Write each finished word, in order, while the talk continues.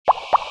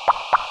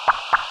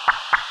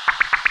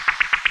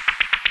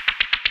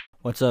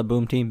What's up,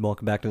 Boom Team?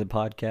 Welcome back to the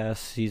podcast,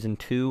 Season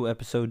 2,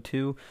 Episode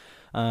 2.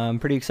 I'm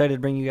pretty excited to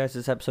bring you guys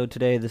this episode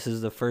today. This is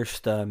the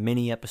first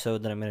mini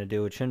episode that I'm going to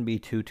do. It shouldn't be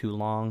too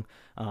long.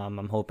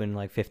 I'm hoping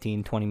like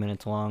 15, 20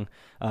 minutes long.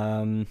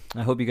 I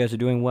hope you guys are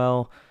doing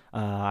well.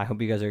 I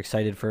hope you guys are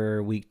excited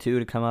for Week 2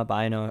 to come up.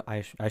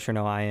 I sure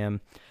know I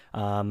am.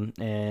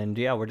 And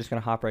yeah, we're just going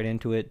to hop right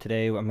into it.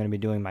 Today I'm going to be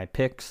doing my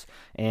picks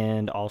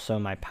and also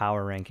my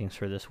power rankings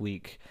for this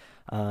week.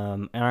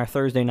 In our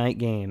Thursday night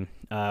game,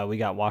 we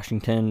got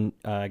Washington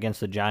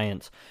against the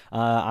Giants.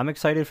 I'm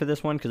excited for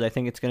this one because I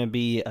think it's going to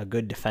be a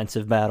good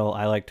defensive battle.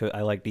 I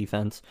like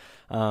defense,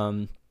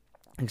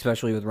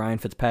 especially with Ryan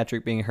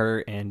Fitzpatrick being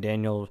hurt and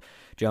Daniel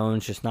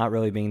Jones just not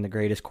really being the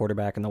greatest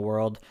quarterback in the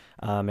world,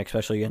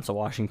 especially against the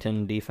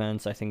Washington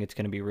defense. I think it's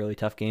going to be a really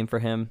tough game for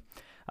him.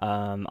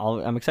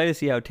 I'm excited to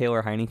see how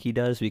Taylor Heinicke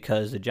does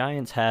because the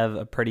Giants have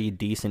a pretty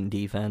decent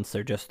defense.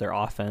 Their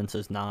offense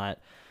is not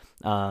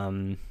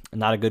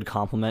a good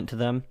complement to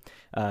them.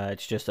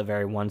 It's just a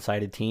very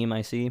one-sided team,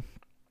 I see.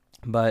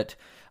 But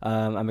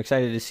I'm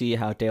excited to see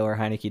how Taylor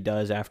Heinicke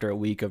does after a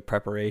week of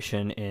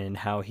preparation and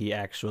how he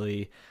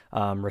actually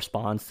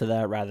responds to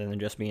that rather than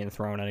just being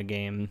thrown at a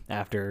game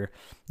after,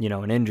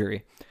 an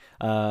injury.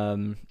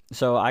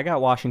 So I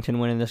got Washington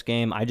winning this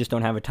game. I just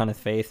don't have a ton of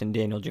faith in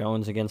Daniel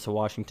Jones against the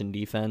Washington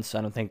defense.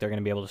 I don't think they're going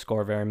to be able to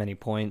score very many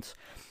points.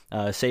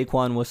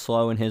 Saquon was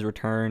slow in his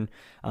return.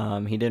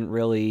 He didn't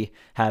really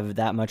have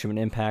that much of an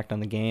impact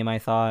on the game, I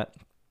thought.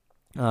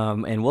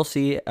 And we'll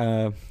see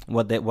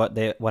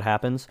what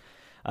happens.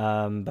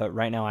 But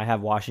right now I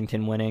have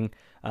Washington winning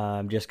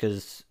just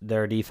because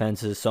their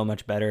defense is so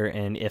much better.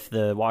 And if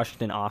the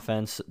Washington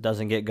offense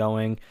doesn't get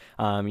going,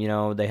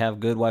 they have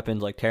good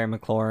weapons like Terry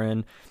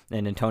McLaurin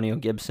and Antonio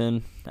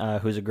Gibson,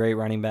 who's a great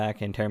running back,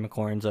 and Terry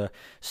McLaurin's a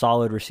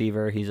solid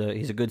receiver. He's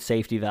a good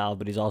safety valve,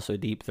 but he's also a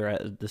deep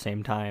threat at the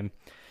same time.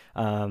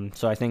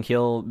 So I think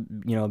he'll,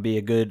 be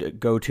a good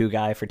go-to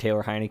guy for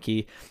Taylor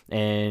Heinicke.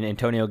 And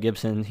Antonio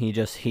Gibson,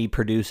 he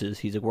produces.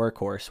 He's a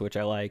workhorse, which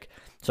I like.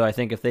 So I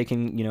think if they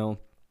can,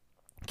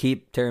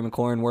 keep Terry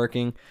McLaurin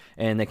working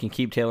and they can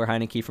keep Taylor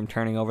Heinicke from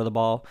turning over the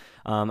ball,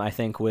 I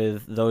think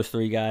with those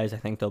three guys, I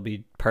think they'll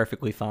be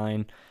perfectly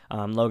fine.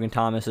 Logan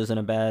Thomas isn't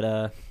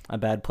a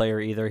bad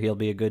player either. He'll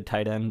be a good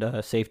tight end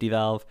safety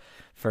valve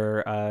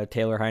for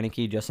Taylor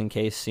Heinicke just in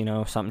case,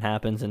 something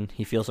happens and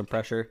he feels some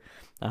pressure.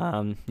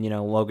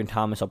 Logan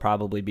Thomas will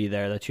probably be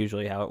there. That's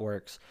usually how it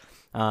works.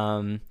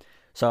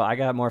 So I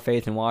got more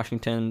faith in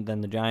Washington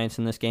than the Giants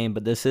in this game,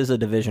 but this is a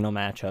divisional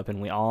matchup,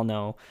 and we all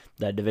know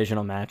that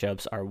divisional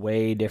matchups are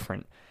way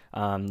different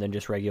than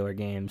just regular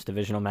games.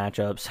 Divisional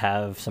matchups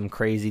have some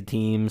crazy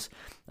teams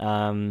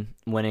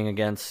winning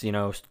against,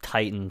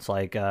 Titans,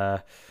 like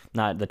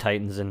not the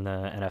Titans in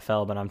the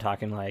NFL, but I'm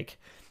talking like,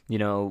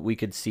 we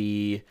could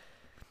see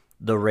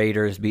the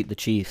Raiders beat the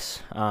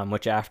Chiefs,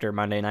 which after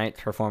Monday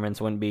night's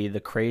performance wouldn't be the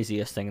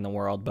craziest thing in the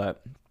world,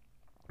 but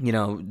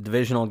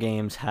divisional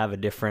games have a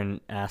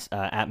different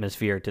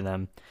atmosphere to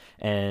them.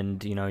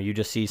 And, you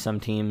just see some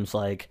teams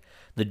like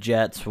the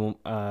Jets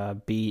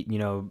beat,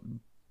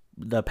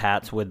 the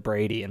Pats with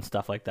Brady and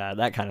stuff like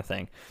that kind of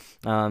thing.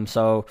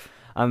 So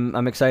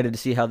I'm excited to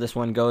see how this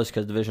one goes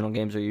because divisional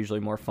games are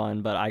usually more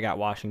fun, but I got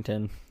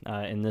Washington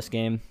in this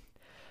game.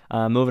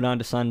 Moving on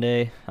to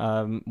Sunday,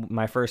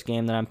 my first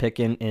game that I'm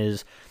picking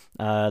is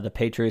the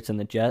Patriots and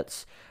the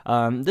Jets.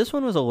 This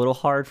one was a little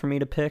hard for me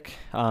to pick,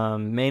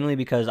 mainly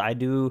because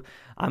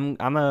I'm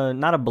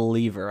not a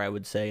believer, I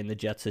would say, in the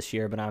Jets this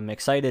year, but I'm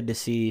excited to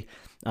see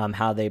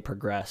how they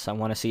progress. I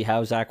want to see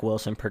how Zach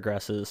Wilson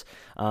progresses,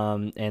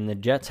 and the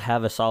Jets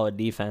have a solid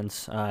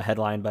defense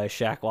headlined by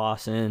Shaq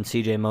Lawson,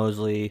 C.J.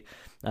 Mosley,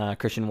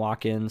 Christian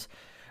Wilkins.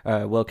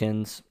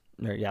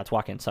 It's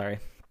Watkins, sorry.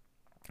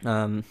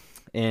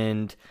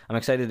 And I'm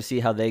excited to see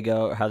how they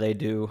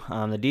do.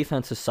 The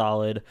defense is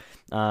solid.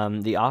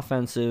 The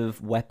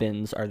offensive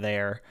weapons are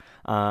there.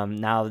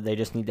 Now they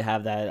just need to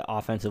have that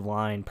offensive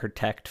line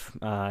protect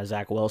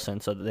Zach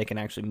Wilson so that they can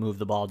actually move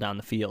the ball down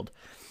the field.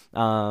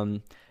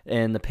 And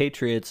the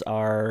Patriots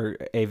are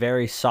a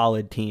very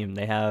solid team.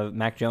 They have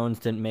Mac Jones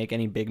didn't make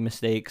any big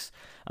mistakes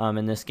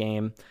in this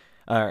game.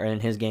 Or in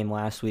his game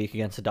last week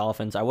against the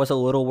Dolphins. I was a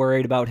little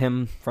worried about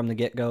him from the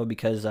get-go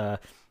because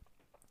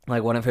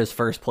like one of his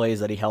first plays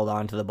that he held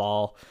on to the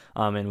ball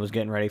and was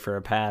getting ready for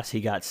a pass, he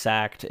got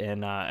sacked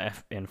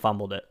and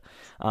fumbled it.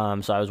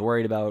 So I was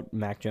worried about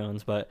Mac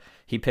Jones, but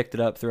he picked it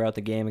up throughout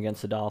the game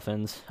against the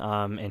Dolphins,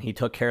 and he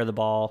took care of the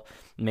ball,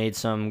 made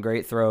some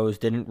great throws,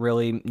 didn't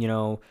really,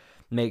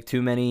 make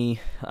too many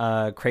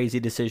crazy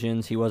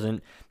decisions. He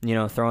wasn't,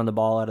 throwing the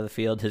ball out of the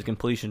field. His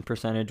completion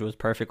percentage was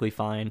perfectly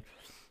fine.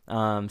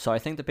 So I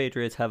think the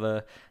Patriots have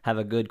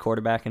a good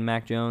quarterback in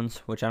Mac Jones,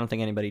 which I don't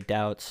think anybody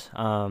doubts.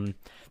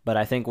 But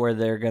I think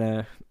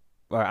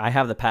I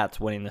have the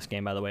Pats winning this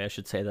game, by the way. I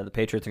should say that the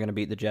Patriots are going to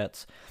beat the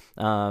Jets.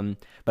 But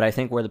I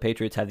think where the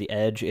Patriots have the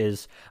edge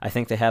is I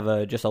think they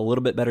have just a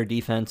little bit better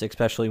defense,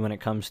 especially when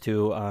it comes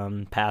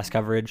to pass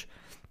coverage.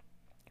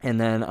 And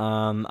then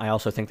I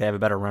also think they have a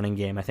better running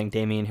game. I think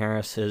Damian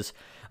Harris is,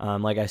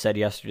 like I said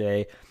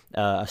yesterday,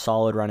 a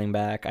solid running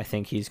back. I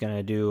think he's going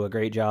to do a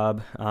great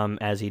job,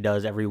 as he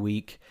does every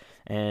week.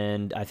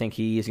 And I think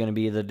he is going to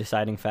be the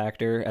deciding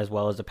factor as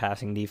well as the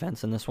passing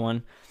defense in this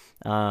one.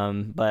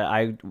 But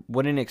I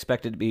wouldn't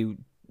expect it to be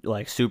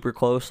like super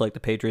close like the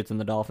Patriots and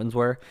the Dolphins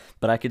were.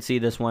 But I could see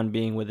this one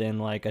being within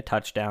like a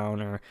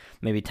touchdown or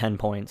maybe 10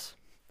 points.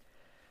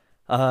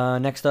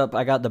 Next up,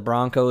 I got the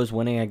Broncos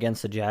winning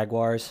against the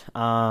Jaguars.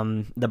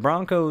 The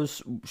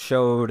Broncos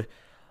showed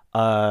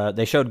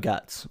they showed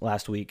guts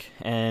last week,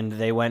 and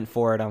they went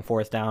for it on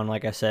fourth down,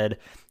 like I said,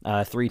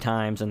 3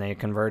 times, and they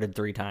converted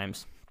 3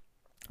 times.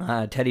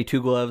 Teddy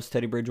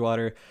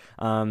Bridgewater,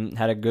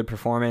 had a good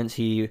performance.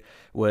 He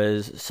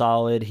was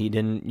solid. He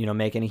didn't,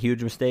 make any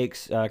huge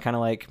mistakes, kind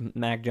of like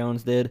Mac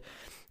Jones did,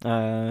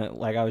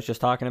 like I was just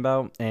talking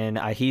about. And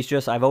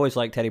I've always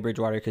liked Teddy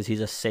Bridgewater because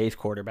he's a safe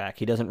quarterback.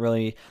 He doesn't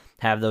really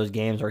have those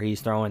games where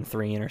he's throwing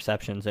 3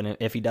 interceptions, and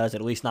if he does,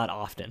 at least not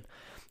often.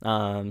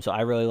 So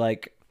I really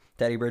like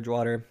Teddy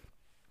Bridgewater.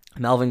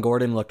 Melvin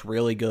Gordon looked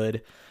really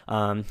good.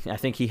 I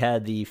think he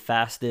had the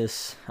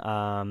fastest.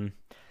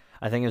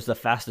 I think it was the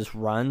fastest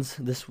runs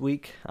this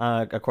week,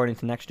 according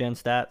to Next Gen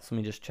Stats. Let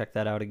me just check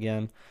that out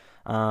again.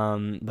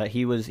 But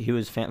he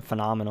was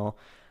phenomenal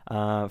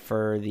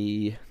for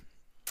the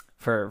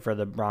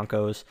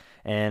Broncos,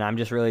 and I'm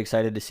just really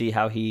excited to see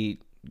how he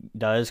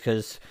does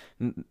because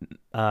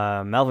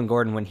Melvin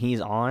Gordon, when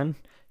he's on,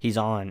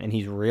 and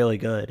he's really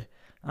good.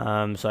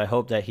 So I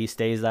hope that he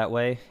stays that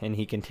way and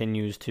he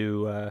continues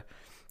to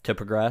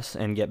progress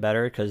and get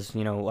better because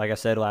like I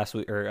said last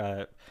week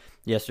or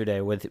yesterday,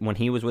 when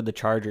he was with the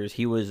Chargers,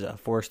 he was a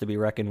force to be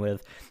reckoned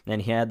with,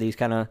 and he had these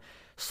kind of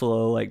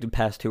slow like the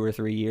past 2 or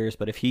 3 years.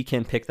 But if he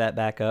can pick that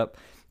back up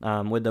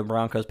with the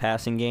Broncos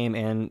passing game,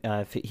 and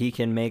if he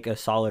can make a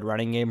solid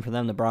running game for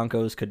them, the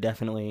Broncos could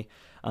definitely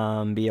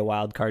be a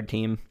wild card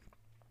team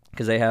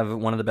because they have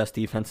one of the best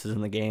defenses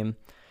in the game.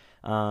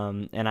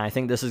 And I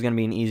think this is going to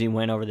be an easy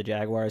win over the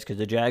Jaguars because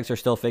the Jags are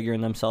still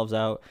figuring themselves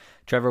out.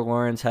 Trevor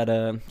Lawrence had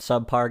a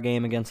subpar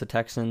game against the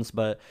Texans,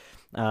 but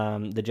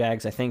the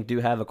Jags, I think, do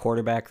have a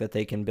quarterback that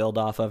they can build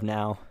off of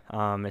now.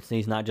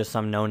 He's not just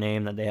some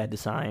no-name that they had to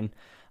sign.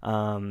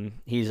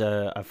 He's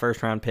a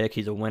first-round pick.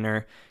 He's a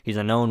winner. He's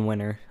a known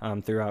winner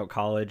throughout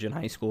college and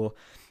high school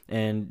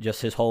and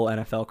just his whole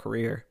NFL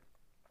career.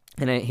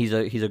 And he's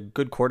a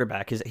good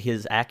quarterback.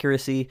 His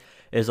accuracy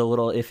is a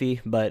little iffy,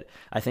 but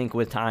I think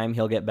with time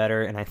he'll get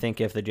better. And I think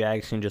if the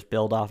Jags can just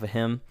build off of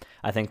him,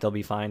 I think they'll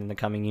be fine in the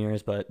coming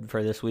years. But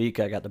for this week,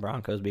 I got the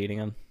Broncos beating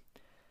him.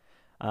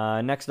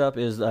 Next up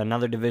is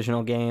another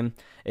divisional game.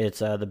 It's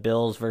the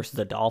Bills versus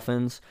the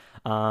Dolphins.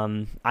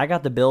 I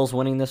got the Bills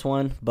winning this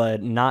one,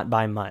 but not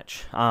by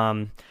much.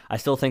 I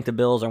still think the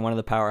Bills are one of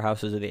the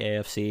powerhouses of the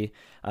AFC.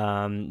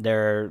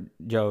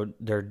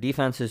 Their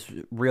defense is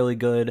really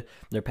good.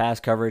 Their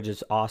pass coverage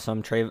is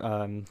awesome.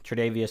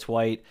 Tre'Davious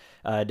White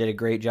did a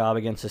great job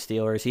against the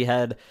Steelers. He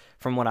had,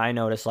 from what I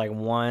noticed, like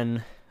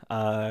one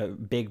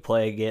big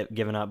play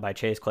given up by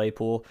Chase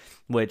Claypool,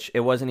 which it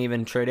wasn't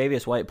even.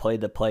 Tre'Davious White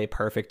played the play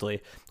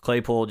perfectly.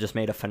 Claypool just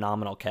made a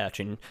phenomenal catch,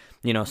 and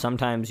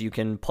sometimes you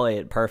can play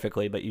it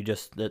perfectly, but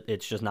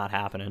it's just not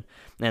happening,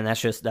 and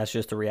that's just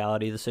the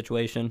reality of the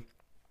situation.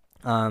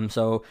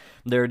 So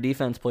their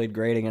defense played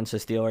great against the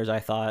Steelers, I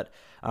thought.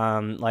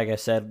 Like I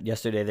said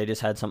yesterday, they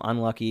just had some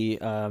unlucky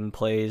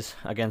plays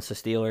against the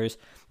Steelers,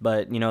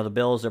 but the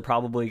Bills are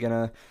probably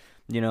gonna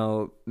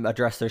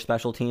address their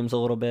special teams a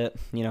little bit,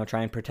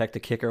 try and protect the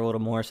kicker a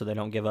little more so they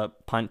don't give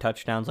up punt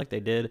touchdowns like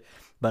they did.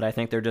 But I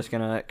think they're just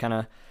going to kind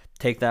of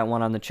take that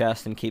one on the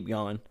chest and keep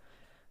going.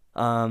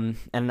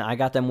 And I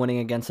got them winning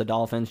against the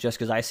Dolphins just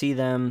because I see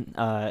them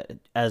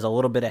as a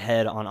little bit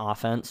ahead on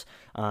offense.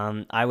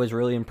 I was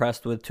really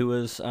impressed with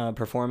Tua's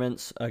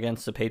performance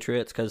against the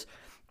Patriots because,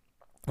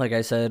 like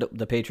I said,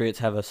 the Patriots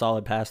have a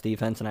solid pass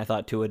defense, and I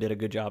thought Tua did a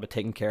good job of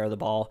taking care of the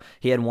ball.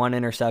 He had one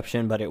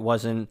interception, but it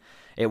wasn't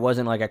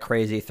like a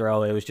crazy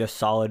throw. It was just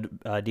solid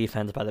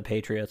defense by the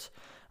Patriots.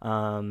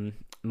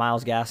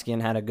 Myles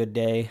Gaskin had a good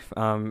day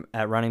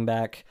at running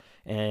back,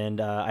 and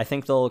I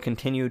think they'll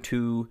continue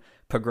to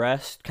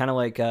progress, kind of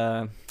like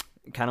the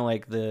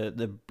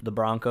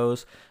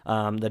Broncos.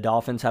 The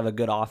Dolphins have a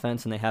good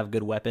offense and they have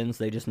good weapons.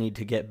 They just need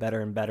to get better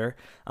and better,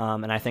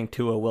 and I think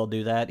Tua will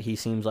do that. He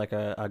seems like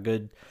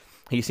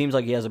He seems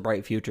like he has a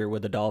bright future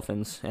with the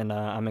Dolphins, and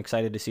I'm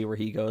excited to see where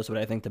he goes. But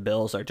I think the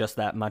Bills are just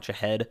that much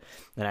ahead,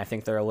 and I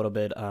think they're a little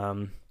bit.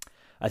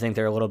 I think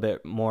they're a little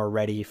bit more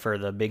ready for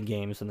the big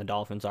games than the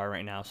Dolphins are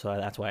right now. So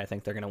that's why I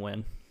think they're going to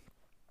win.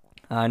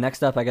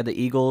 Next up, I got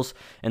the Eagles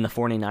and the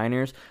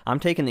 49ers. I'm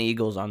taking the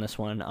Eagles on this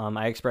one.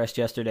 I expressed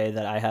yesterday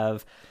that I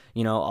have,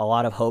 a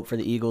lot of hope for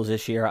the Eagles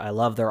this year. I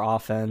love their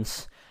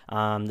offense.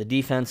 The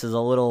defense is a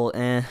little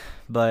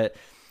but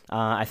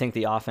I think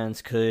the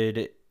offense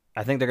could.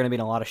 I think they're going to be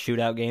in a lot of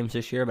shootout games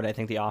this year, but I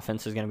think the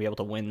offense is going to be able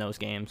to win those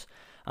games.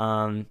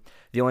 The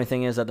only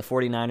thing is that the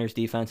 49ers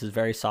defense is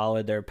very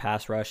solid. Their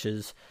pass rush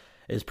is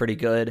is pretty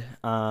good.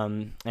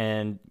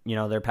 And,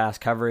 their pass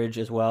coverage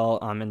as well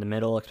in the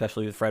middle,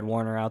 especially with Fred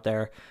Warner out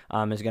there,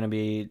 is going to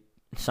be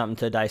something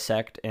to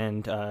dissect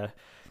and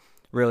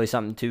really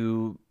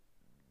something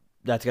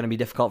that's going to be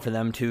difficult for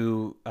them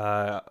to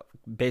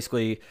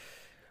basically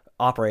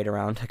operate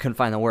around. I couldn't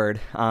find the word.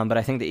 But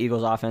I think the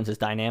Eagles offense is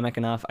dynamic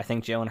enough. I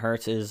think Jalen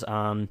Hurts is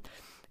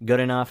good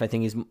enough. I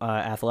think he's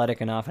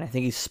athletic enough, and I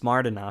think he's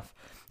smart enough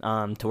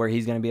to where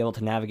he's going to be able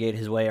to navigate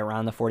his way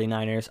around the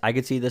 49ers. I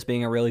could see this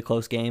being a really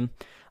close game.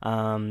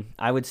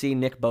 I would see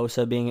Nick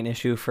Bosa being an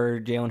issue for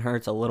Jalen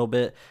Hurts a little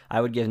bit. I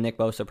would give Nick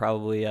Bosa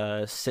probably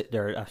I was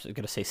going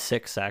to say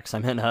 6 sacks. I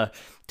meant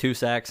 2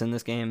 sacks in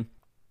this game.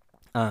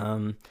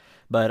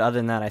 But other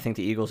than that, I think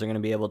the Eagles are going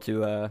to be able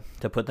to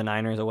put the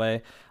Niners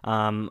away.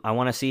 I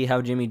want to see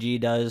how Jimmy G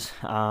does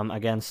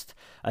against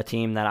a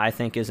team that I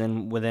think is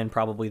within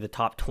probably the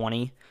top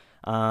 20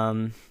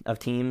 of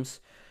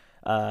teams,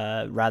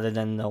 rather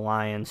than the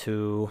Lions,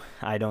 who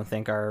I don't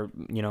think are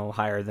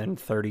higher than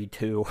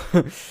 32.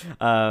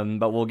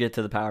 But we'll get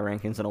to the power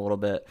rankings in a little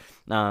bit.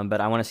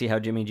 But I want to see how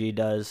Jimmy G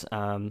does.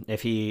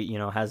 If he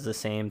has the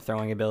same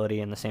throwing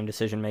ability and the same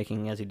decision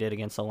making as he did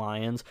against the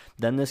Lions,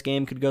 then this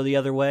game could go the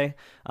other way.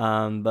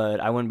 But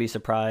I wouldn't be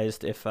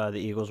surprised if the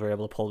Eagles were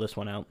able to pull this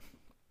one out.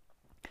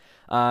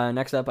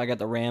 Next up, I got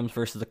the Rams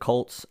versus the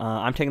Colts.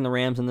 I'm taking the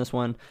Rams in this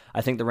one.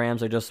 I think the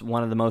Rams are just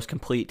one of the most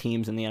complete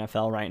teams in the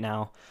NFL right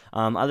now.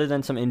 Other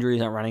than some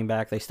injuries at running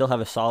back, they still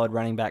have a solid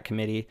running back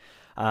committee.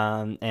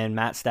 And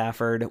Matt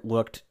Stafford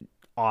looked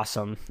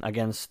awesome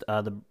against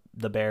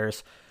the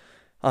Bears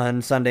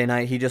on Sunday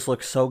night. He just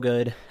looked so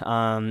good.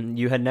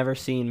 You had never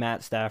seen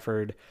Matt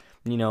Stafford,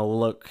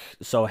 look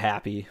so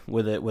happy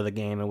with a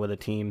game and with a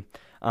team.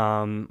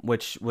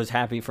 Which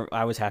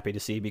I was happy to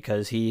see,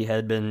 because he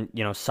had been,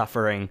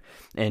 suffering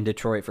in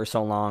Detroit for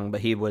so long,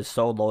 but he was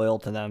so loyal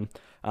to them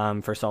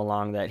for so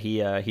long that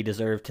he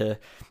deserved to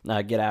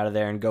get out of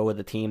there and go with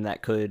a team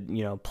that could,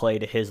 play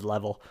to his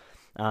level.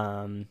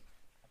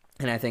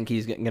 And I think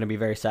he's going to be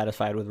very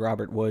satisfied with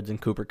Robert Woods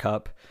and Cooper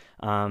Kupp,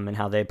 and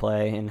how they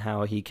play and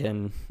how they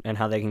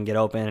can get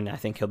open. And I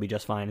think he'll be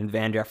just fine. And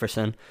Van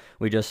Jefferson,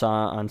 we just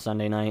saw on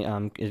Sunday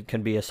night, it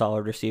could be a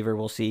solid receiver.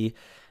 We'll see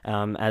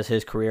as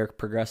his career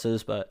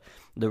progresses. But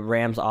the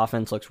Rams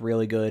offense looks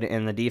really good,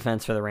 and the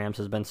defense for the Rams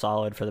has been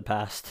solid for the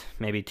past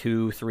maybe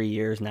 2-3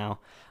 years now.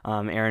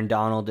 Aaron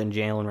Donald and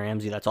Jalen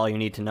Ramsey, that's all you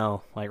need to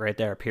know, like right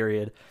there,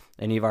 period.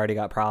 And you've already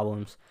got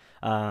problems.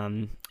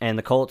 And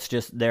the Colts,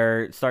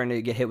 they're starting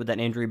to get hit with that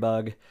injury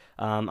bug.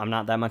 I'm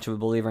not that much of a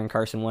believer in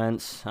Carson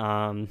Wentz.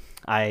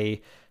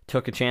 I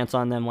took a chance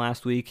on them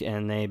last week,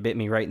 and they bit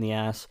me right in the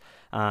ass.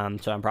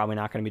 So I'm probably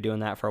not going to be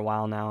doing that for a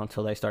while now,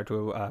 until they start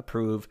to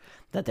prove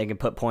that they can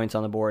put points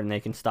on the board and they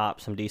can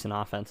stop some decent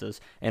offenses.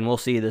 And we'll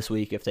see this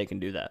week if they can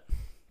do that.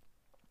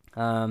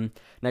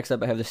 Next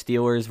up, I have the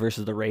Steelers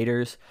versus the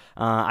Raiders.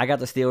 I got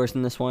the Steelers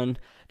in this one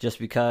just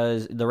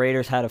because the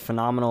Raiders had a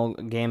phenomenal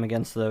game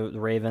against the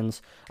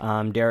Ravens.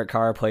 Derek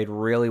Carr played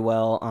really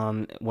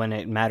well when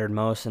it mattered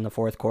most in the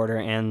fourth quarter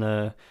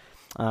and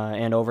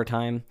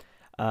overtime.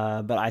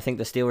 But I think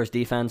the Steelers'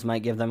 defense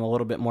might give them a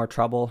little bit more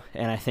trouble.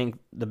 And I think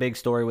the big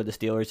story with the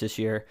Steelers this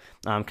year,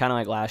 kind of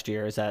like last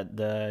year, is that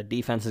the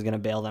defense is going to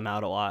bail them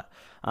out a lot.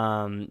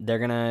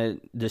 The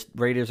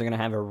Raiders are going to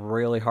have a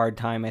really hard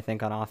time, I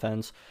think, on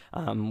offense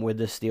with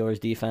the Steelers'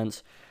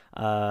 defense.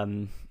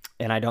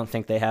 And I don't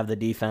think they have the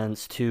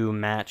defense to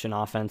match an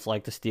offense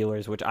like the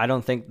Steelers, which I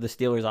don't think the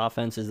Steelers'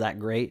 offense is that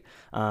great.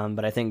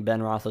 But I think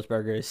Ben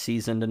Roethlisberger is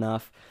seasoned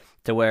enough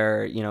to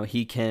where,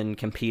 he can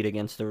compete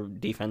against the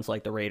defense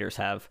like the Raiders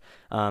have.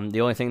 The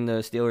only thing the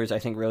Steelers, I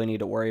think, really need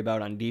to worry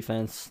about on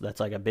defense,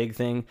 that's like a big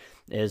thing,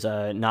 is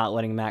not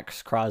letting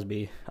Max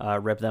Crosby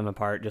rip them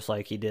apart just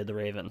like he did the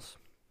Ravens.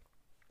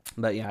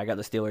 But yeah, I got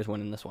the Steelers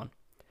winning this one.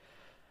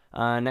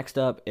 Next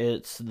up,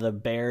 it's the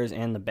Bears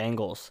and the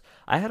Bengals.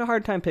 I had a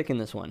hard time picking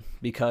this one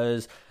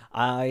because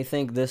I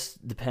think this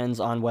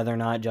depends on whether or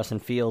not Justin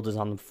Fields is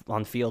on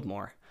the field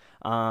more.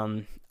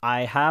 I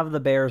have the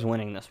Bears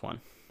winning this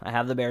one.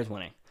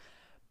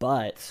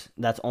 But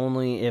that's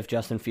only if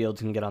Justin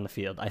Fields can get on the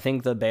field. I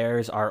think the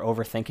Bears are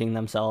overthinking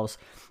themselves.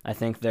 I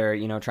think they're,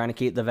 trying to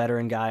keep the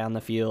veteran guy on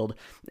the field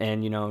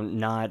and,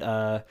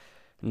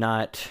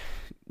 not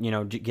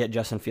get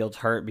Justin Fields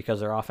hurt because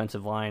their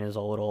offensive line is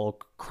a little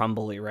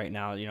crumbly right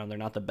now. They're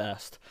not the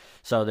best.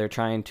 So they're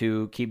trying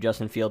to keep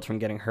Justin Fields from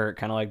getting hurt,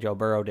 kind of like Joe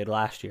Burrow did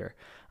last year.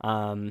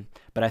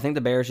 But I think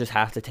the Bears just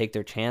have to take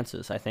their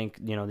chances. I think,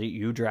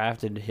 you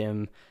drafted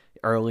him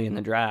early in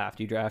the draft.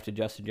 You drafted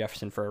Justin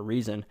Jefferson for a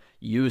reason.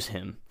 Use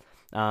him.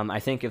 I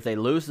think if they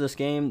lose this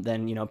game,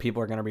 then,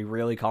 people are going to be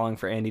really calling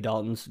for Andy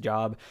Dalton's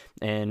job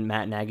and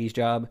Matt Nagy's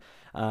job,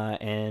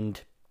 and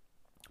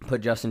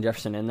put Justin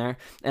Jefferson in there.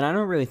 And I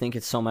don't really think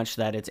it's so much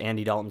that it's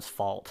Andy Dalton's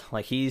fault.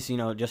 Like he's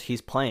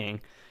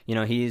playing.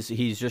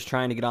 He's just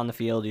trying to get on the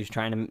field. He's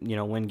trying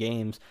to, win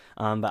games.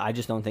 But I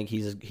just don't think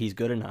he's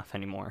good enough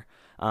anymore.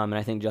 And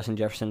I think Justin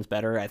Jefferson's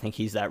better. I think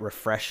he's that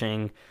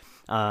refreshing,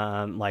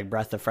 like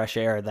breath of fresh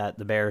air that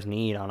the Bears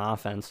need on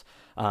offense.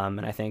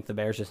 And I think the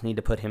Bears just need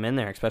to put him in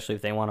there, especially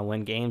if they want to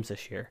win games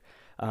this year.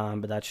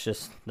 But that's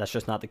just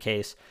not the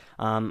case.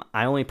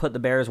 I only put the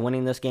Bears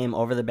winning this game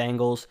over the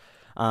Bengals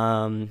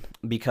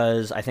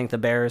because I think the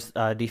Bears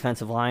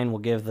defensive line will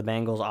give the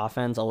Bengals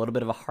offense a little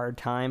bit of a hard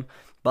time.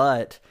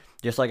 But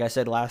just like I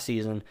said last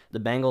season, the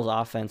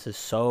Bengals offense is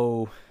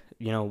so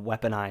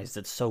weaponized.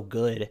 It's so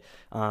good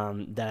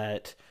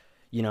that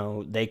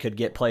they could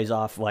get plays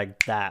off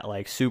like that,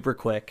 like super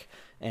quick,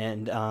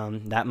 and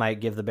that might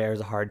give the Bears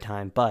a hard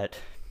time. But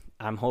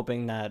I'm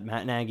hoping that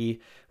Matt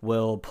Nagy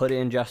will put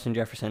in Justin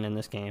Jefferson in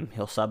this game.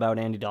 He'll sub out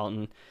Andy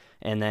Dalton,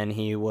 and then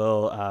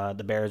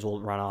the Bears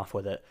will run off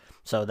with it.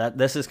 So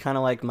this is kind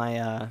of like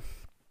my,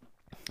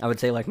 I would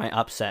say like my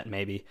upset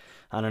maybe.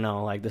 I don't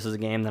know. Like this is a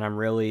game that I'm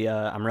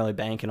really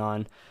banking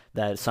on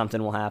that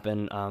something will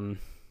happen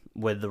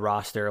with the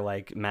roster,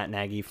 like Matt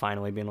Nagy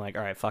finally being like,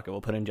 all right, fuck it,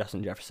 we'll put in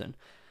Justin Jefferson.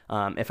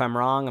 If I'm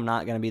wrong, I'm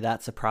not going to be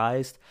that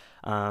surprised,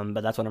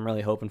 but that's what I'm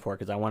really hoping for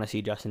because I want to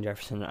see Justin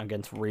Jefferson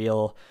against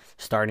real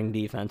starting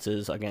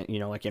defenses, again,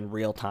 like in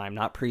real time,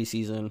 not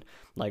preseason,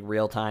 like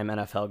real time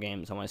NFL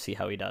games. I want to see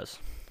how he does.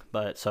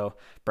 But so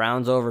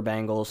Browns over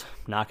Bengals,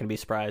 not going to be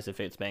surprised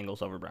if it's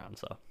Bengals over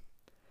Browns though.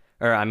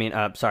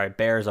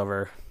 Bears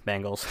over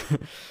Bengals.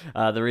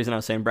 The reason I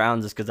was saying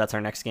Browns is because that's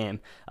our next game.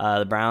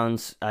 The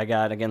Browns I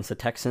got against the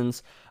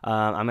Texans.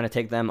 I'm going to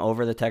take them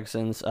over the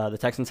Texans. The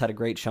Texans had a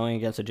great showing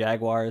against the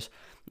Jaguars,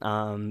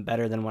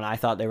 better than what I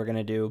thought they were going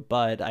to do,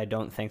 but I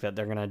don't think that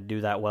they're going to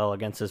do that well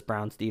against this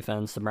Browns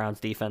defense. The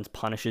Browns defense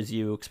punishes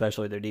you,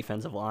 especially their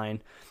defensive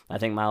line. I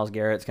think Myles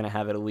Garrett's going to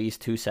have at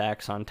least 2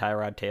 sacks on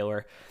Tyrod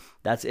Taylor.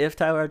 That's if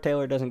Tyrod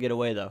Taylor doesn't get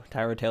away, though.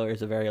 Tyrod Taylor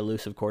is a very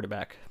elusive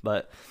quarterback.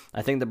 But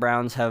I think the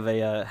Browns have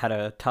had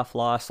a tough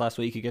loss last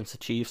week against the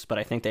Chiefs, but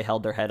I think they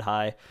held their head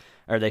high,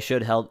 or they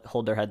should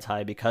hold their heads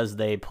high because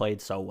they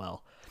played so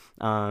well.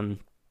 And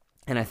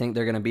I think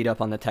they're going to beat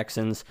up on the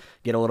Texans,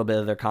 get a little bit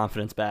of their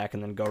confidence back,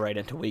 and then go right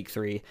into Week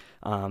 3,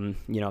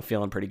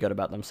 feeling pretty good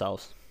about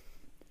themselves.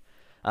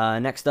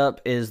 Next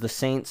up is the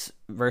Saints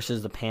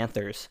versus the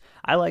Panthers.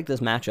 I like this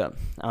matchup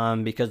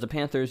because the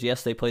Panthers,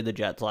 yes, they played the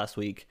Jets last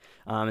week,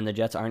 and the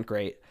Jets aren't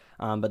great,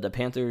 but the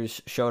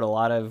Panthers showed a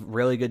lot of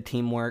really good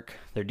teamwork.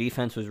 Their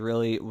defense was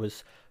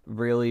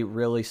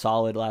really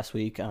solid last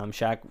week.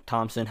 Shaq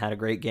Thompson had a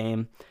great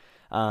game.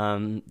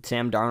 Sam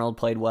Darnold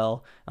played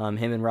well.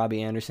 Him and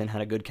Robbie Anderson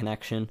had a good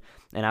connection,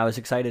 and I was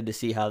happy to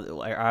see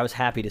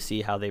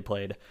how they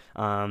played.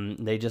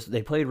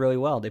 They played really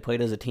well. They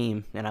played as a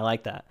team, and I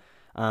like that.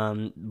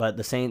 But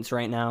the Saints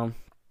right now,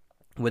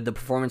 with the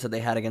performance that they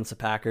had against the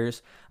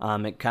Packers,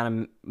 it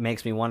kind of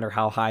makes me wonder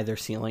how high their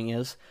ceiling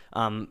is.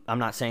 I'm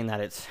not saying that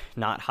it's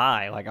not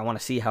high. Like, I want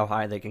to see how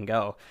high they can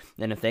go.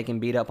 And if they can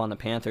beat up on the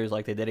Panthers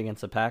like they did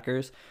against the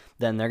Packers,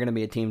 then they're going to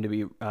be a team to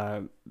be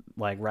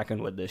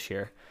reckoned with this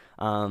year.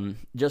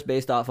 Just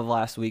based off of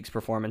last week's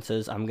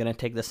performances, I'm going to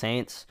take the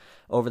Saints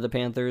over the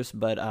Panthers,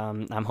 but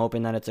I'm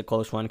hoping that it's a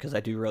close one because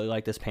I do really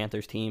like this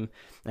Panthers team,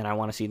 and I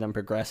want to see them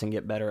progress and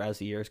get better as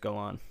the years go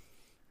on,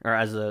 or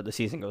as the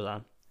season goes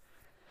on.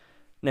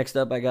 Next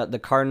up, I got the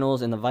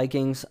Cardinals and the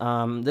Vikings.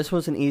 This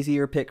was an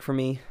easier pick for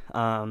me.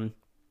 I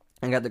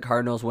got the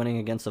Cardinals winning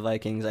against the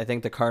Vikings. I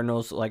think the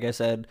Cardinals, like I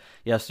said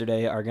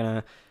yesterday, are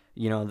going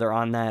to, they're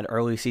on that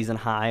early season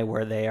high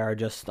where they are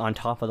just on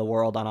top of the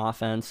world on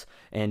offense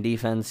and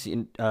defense,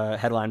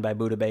 headlined by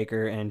Budda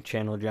Baker and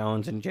Chandler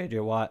Jones and J.J.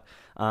 Watt.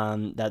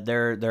 That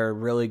they're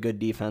really good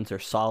defense. They're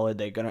solid.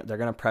 They're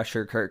gonna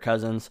pressure Kirk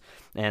Cousins,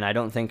 and I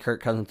don't think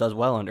Kirk Cousins does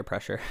well under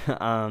pressure.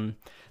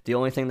 The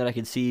only thing that I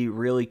could see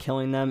really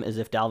killing them is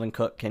if Dalvin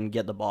Cook can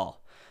get the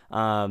ball.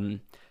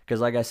 Because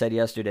like I said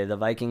yesterday, the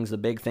Vikings, the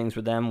big things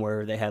with them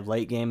were they had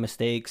late game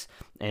mistakes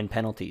and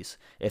penalties.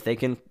 If they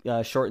can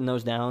shorten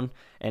those down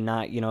and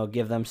not,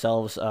 give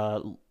themselves,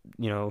 2nd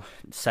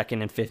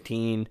and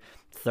 15,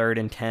 3rd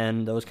and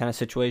 10, those kind of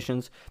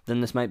situations,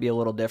 then this might be a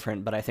little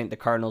different. But I think the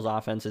Cardinals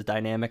offense is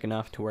dynamic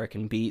enough to where it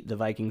can beat the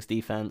Vikings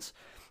defense.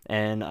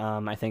 And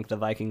I think the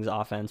Vikings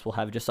offense will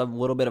have just a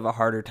little bit of a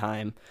harder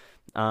time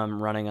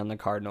running on the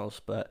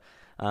Cardinals. But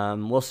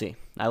we'll see.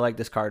 I like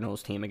this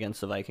Cardinals team against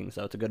the Vikings,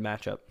 so it's a good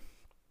matchup.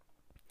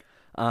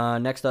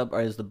 Next up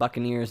is the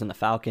Buccaneers and the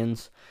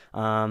Falcons.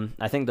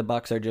 I think the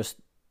Bucs are just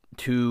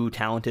too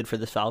talented for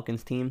this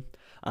Falcons team.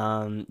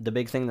 The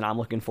big thing that I'm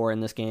looking for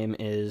in this game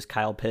is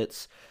Kyle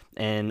Pitts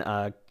and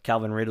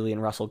Calvin Ridley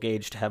and Russell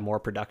Gage to have more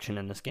production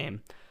in this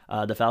game.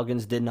 The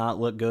Falcons did not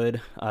look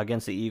good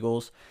against the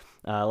Eagles.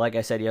 Like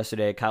I said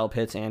yesterday, Kyle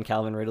Pitts and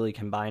Calvin Ridley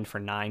combined for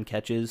 9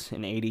 catches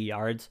and 80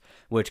 yards,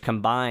 which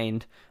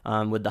combined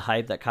with the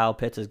hype that Kyle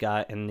Pitts has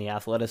got and the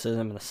athleticism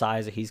and the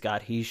size that he's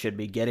got, he should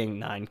be getting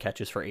 9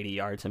 catches for 80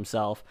 yards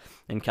himself.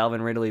 And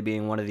Calvin Ridley,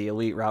 being one of the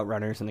elite route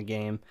runners in the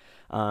game,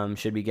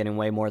 should be getting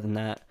way more than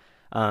that.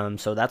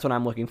 So that's what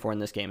I'm looking for in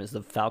this game, is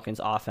the Falcons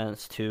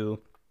offense to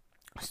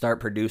start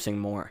producing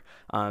more,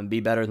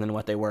 be better than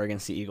what they were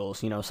against the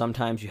Eagles.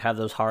 Sometimes you have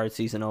those hard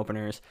season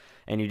openers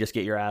and you just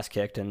get your ass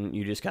kicked and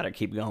you just got to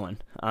keep going.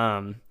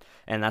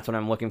 and that's what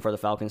I'm looking for the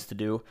Falcons to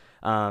do.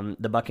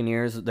 The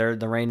Buccaneers, they're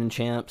the reigning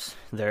champs.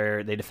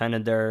 They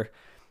defended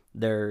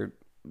their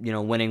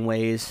winning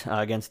ways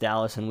against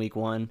Dallas in Week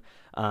 1,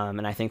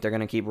 and I think they're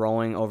going to keep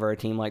rolling over a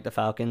team like the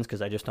Falcons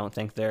because I just don't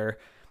think they're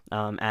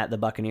at the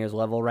Buccaneers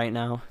level right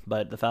now.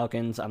 But the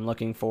Falcons, I'm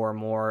looking for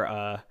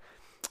more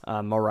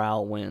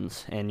morale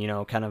wins and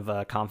kind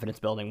of confidence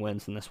building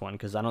wins in this one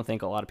because I don't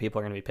think a lot of people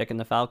are going to be picking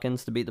the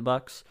Falcons to beat the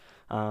Bucs.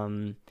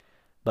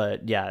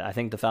 But yeah, I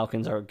think the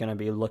Falcons are going to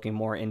be looking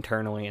more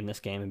internally in this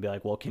game and be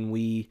like, well, can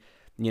we,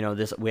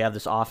 we have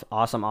this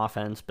awesome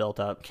offense built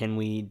up. Can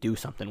we do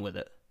something with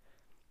it?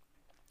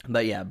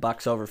 But yeah,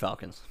 Bucs over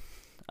Falcons.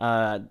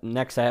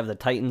 Next, I have the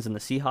Titans and the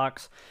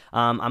Seahawks.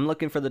 I'm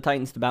looking for the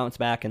Titans to bounce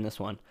back in this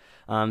one.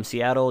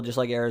 Seattle, just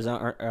like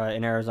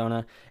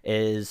Arizona,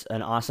 is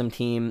an awesome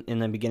team in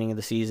the beginning of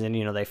the season.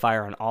 They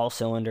fire on all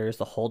cylinders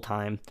the whole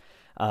time.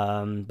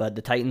 But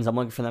the Titans, I'm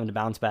looking for them to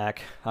bounce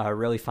back,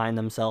 really find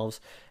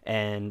themselves,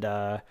 and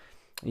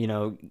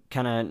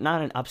kind of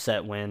not an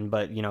upset win,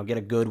 but get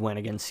a good win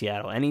against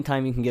Seattle.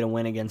 Anytime you can get a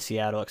win against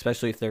Seattle,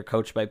 especially if they're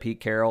coached by Pete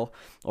Carroll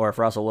or if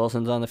Russell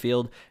Wilson's on the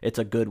field, it's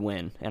a good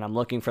win. And I'm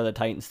looking for the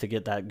Titans to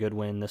get that good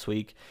win this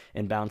week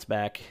and bounce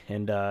back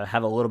and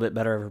have a little bit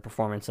better of a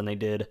performance than they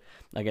did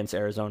against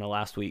Arizona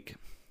last week.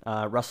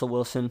 Russell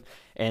Wilson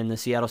and the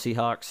Seattle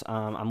Seahawks,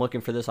 I'm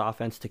looking for this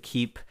offense to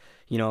keep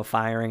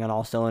firing on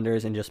all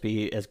cylinders and just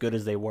be as good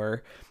as they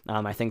were.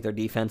 I think their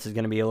defense is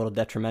going to be a little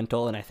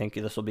detrimental, and I think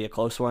this will be a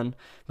close one.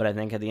 But I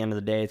think at the end of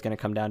the day, it's going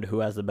to come down to who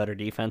has the better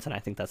defense, and I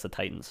think that's the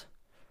Titans.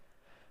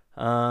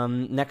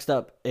 Next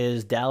up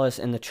is Dallas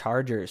and the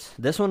Chargers.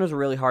 This one was a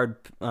really hard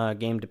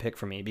game to pick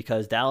for me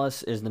because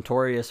Dallas is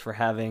notorious for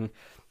having,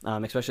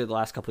 especially the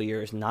last couple of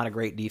years, not a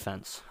great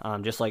defense,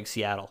 just like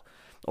Seattle.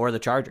 Or the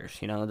Chargers.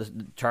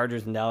 The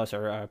Chargers and Dallas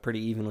are pretty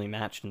evenly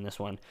matched in this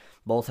one.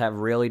 Both have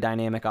really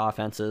dynamic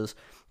offenses.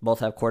 Both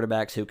have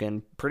quarterbacks who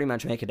can pretty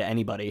much make it to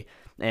anybody.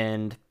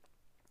 And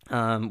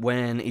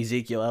when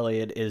Ezekiel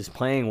Elliott is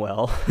playing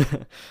well,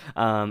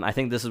 I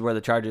think this is where the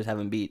Chargers have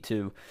him beat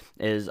too,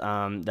 is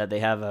that they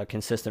have a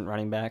consistent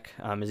running back.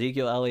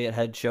 Ezekiel Elliott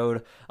had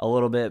showed a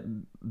little bit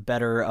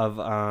better of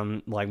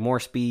more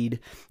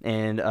speed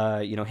and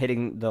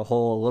hitting the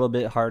hole a little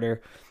bit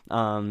harder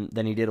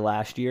than he did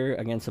last year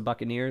against the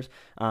Buccaneers.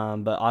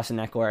 But Austin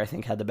Eckler, I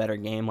think, had the better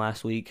game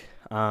last week.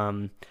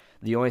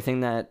 The only thing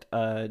that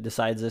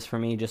decides this for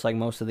me, just like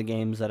most of the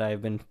games that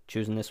I've been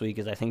choosing this week,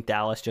 is I think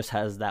Dallas just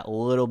has that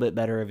little bit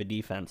better of a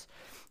defense.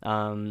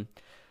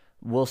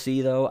 We'll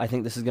see, though. I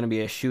think this is going to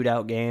be a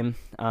shootout game.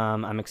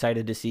 I'm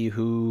excited to see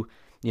who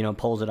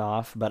pulls it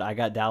off, but I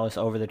got Dallas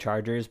over the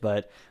Chargers.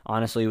 But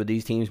honestly, with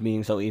these teams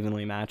being so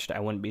evenly matched, I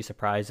wouldn't be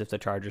surprised if the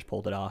Chargers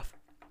pulled it off.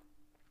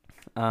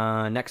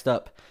 Next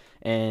up,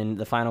 and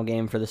the final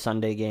game for the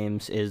Sunday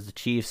games is the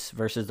Chiefs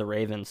versus the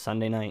Ravens,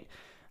 Sunday night,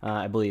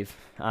 I believe.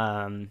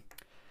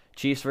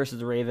 Chiefs versus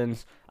the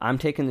Ravens. I'm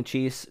taking the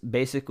Chiefs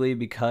basically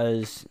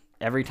because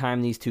every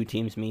time these two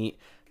teams meet,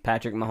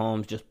 Patrick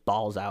Mahomes just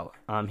balls out.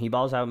 He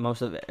balls out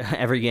most of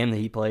every game that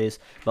he plays,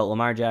 but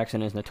Lamar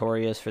Jackson is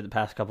notorious for the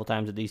past couple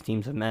times that these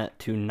teams have met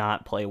to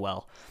not play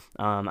well.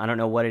 I don't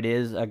know what it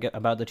is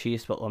about the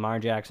Chiefs, but Lamar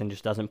Jackson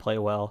just doesn't play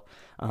well.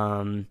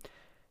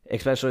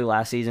 Especially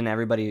last season,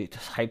 everybody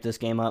just hyped this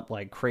game up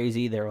like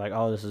crazy. They were like,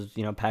 oh, this is,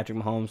 Patrick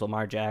Mahomes,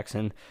 Lamar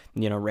Jackson,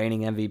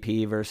 reigning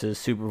MVP versus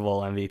Super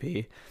Bowl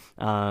MVP.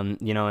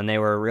 And they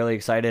were really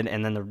excited,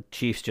 and then the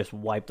Chiefs just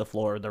wiped the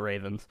floor with the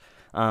Ravens.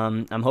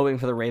 I'm hoping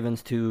for the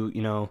Ravens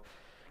to,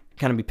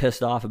 kind of be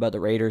pissed off about the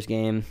Raiders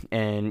game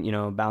and,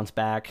 bounce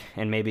back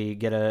and maybe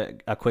get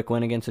a quick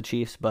win against the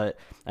Chiefs. But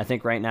I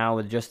think right now,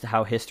 with just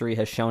how history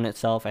has shown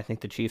itself, I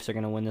think the Chiefs are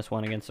going to win this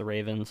one against the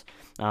Ravens.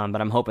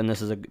 But I'm hoping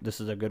this is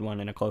a good one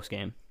in a close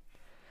game.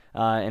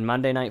 In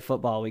Monday Night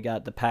Football, we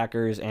got the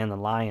Packers and the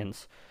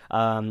Lions.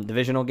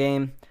 Divisional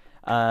game.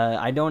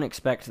 I don't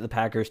expect the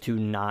Packers to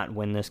not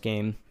win this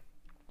game.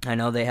 I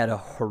know they had a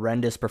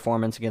horrendous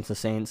performance against the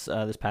Saints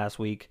this past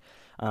week.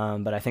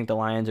 But I think the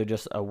Lions are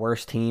just a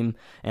worse team,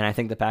 and I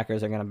think the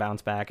Packers are going to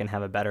bounce back and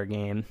have a better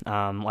game.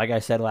 Like I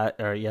said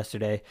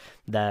yesterday,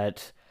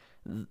 that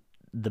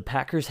the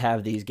Packers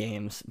have these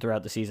games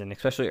throughout the season,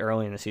 especially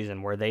early in the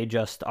season, where they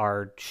just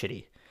are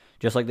shitty,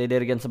 just like they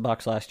did against the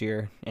Bucs last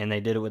year, and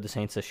they did it with the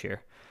Saints this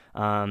year.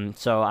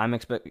 So I'm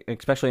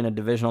especially in a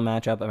divisional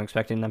matchup, I'm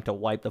expecting them to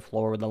wipe the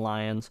floor with the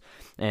Lions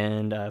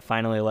and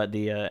finally let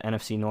the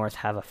NFC North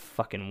have a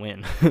fucking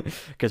win,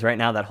 because right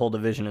now that whole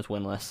division is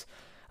winless.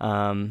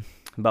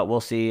 But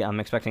we'll see. I'm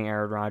expecting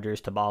Aaron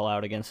Rodgers to ball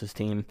out against his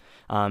team.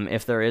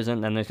 If there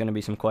isn't, then there's going to be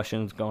some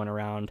questions going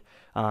around,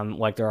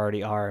 like there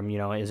already are.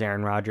 Is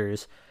Aaron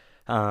Rodgers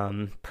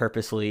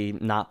purposely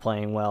not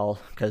playing well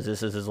because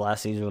this is his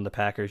last season with the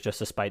Packers just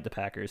to spite the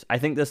Packers? I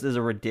think this is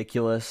a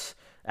ridiculous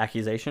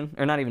accusation,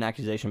 or not even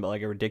accusation, but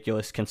like a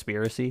ridiculous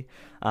conspiracy.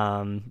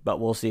 But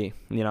we'll see.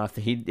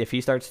 If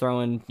he starts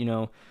throwing,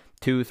 2-3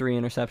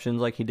 interceptions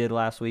like he did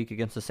last week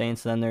against the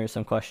Saints, then there's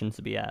some questions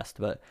to be asked.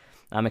 But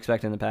I'm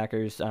expecting the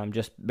Packers,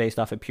 just based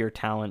off of pure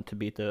talent, to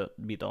beat the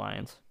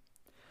Lions.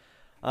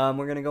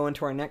 We're going to go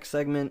into our next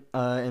segment,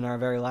 in our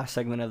very last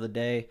segment of the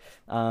day.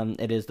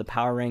 It is the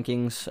power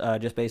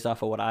rankings, just based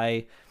off of what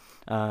I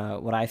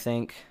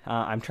think.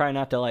 I'm trying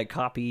not to like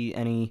copy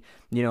any,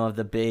 of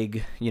the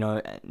big,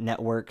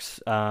 networks,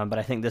 but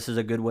I think this is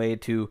a good way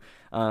to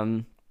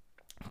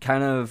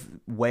kind of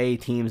weigh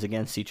teams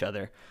against each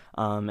other,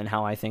 and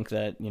how I think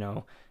that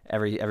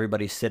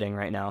everybody's sitting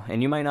right now.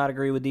 And you might not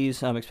agree with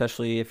these,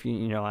 especially if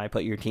I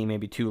put your team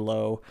maybe too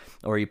low,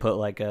 or you put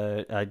like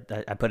I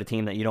put a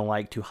team that you don't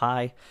like too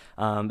high.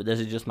 But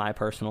this is just my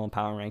personal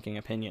power ranking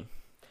opinion.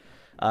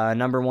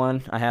 Number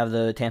one, I have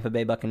the Tampa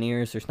Bay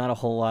Buccaneers. There's not a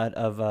whole lot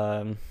of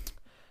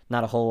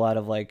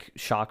like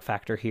shock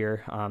factor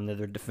here. They're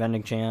the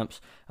defending champs.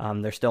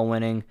 They're still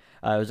winning.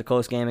 It was a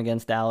close game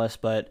against Dallas,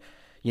 but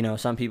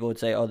some people would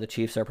say, oh, the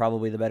Chiefs are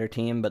probably the better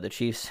team, but the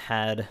Chiefs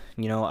had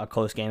a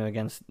close game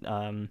against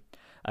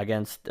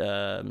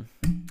the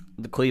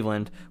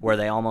Cleveland, where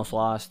they almost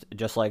lost,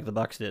 just like the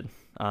Bucs did.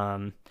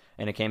 And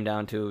it came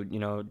down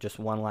to just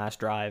one last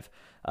drive.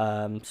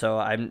 So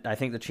I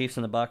think the Chiefs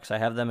and the Bucs, I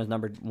have them as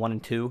number 1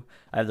 and 2.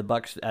 I have the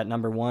Bucs at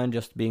number 1,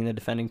 just being the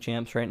defending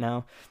champs right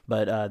now.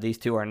 But these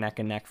two are neck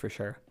and neck for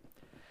sure.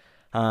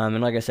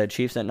 And like I said,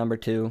 Chiefs at number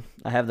 2.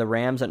 I have the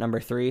Rams at number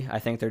 3. I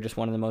think they're just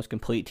one of the most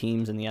complete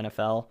teams in the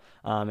NFL.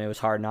 It was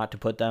hard not to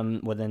put them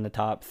within the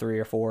top 3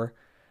 or 4.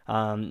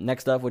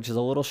 Next up, which is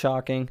a little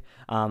shocking,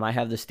 I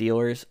have the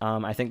Steelers.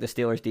 I think the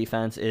Steelers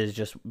defense is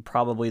just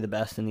probably the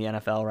best in the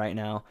NFL right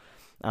now.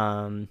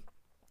 And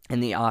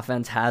the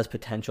offense has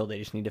potential. They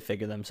just need to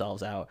figure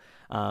themselves out.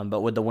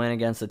 But with the win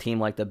against a team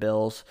like the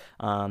Bills,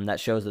 that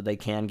shows that they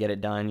can get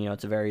it done.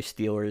 It's a very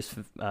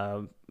Steelers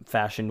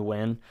fashioned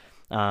win.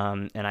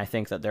 And I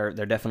think that they're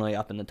definitely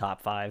up in the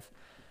top 5.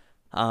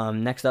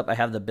 Next up, I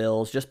have the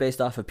Bills, just based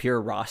off of pure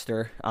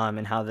roster,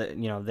 and how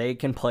they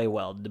can play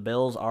well. The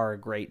Bills are a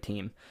great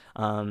team,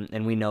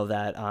 and we know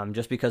that.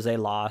 Just because they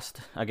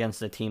lost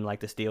against a team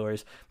like the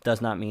Steelers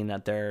does not mean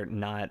that they're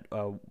not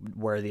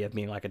worthy of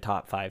being like a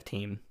top 5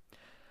 team.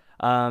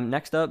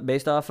 Next up,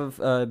 based off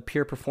of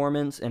pure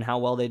performance and how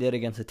well they did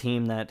against a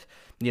team that,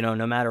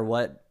 no matter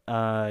what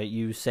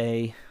you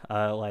say,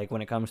 like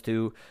when it comes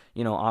to,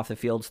 off the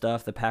field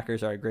stuff, the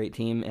Packers are a great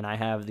team, and I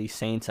have the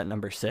Saints at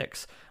number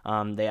 6.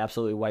 They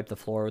absolutely wiped the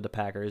floor with the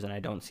Packers, and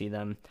I don't see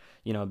them,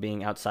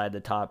 being outside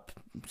the top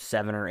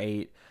 7 or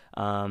 8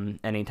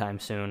 anytime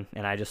soon,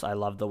 and I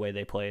love the way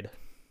they played.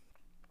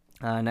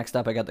 Next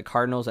up, I got the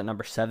Cardinals at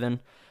number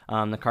 7.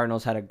 The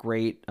Cardinals had a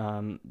great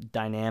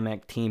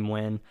dynamic team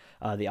win.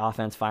 The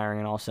offense firing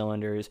in all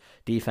cylinders.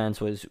 Defense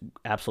was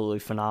absolutely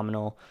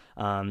phenomenal.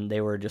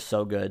 They were just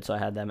so good, so I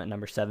had them at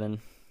number 7.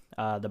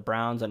 The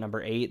Browns at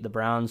number 8. The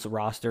Browns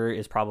roster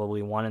is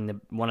probably one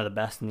of the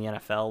best in the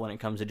NFL when it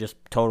comes to just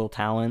total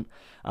talent.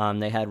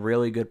 They had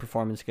really good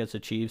performance against the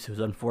Chiefs. It was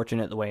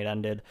unfortunate the way it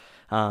ended,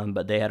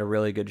 but they had a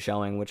really good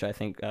showing, which I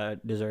think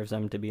deserves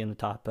them to be in the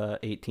top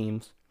 8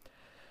 teams.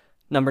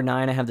 Number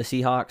 9, I have the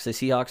Seahawks. The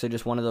Seahawks are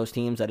just one of those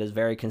teams that is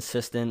very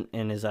consistent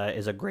and is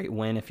a great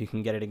win if you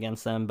can get it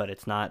against them, but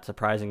it's not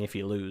surprising if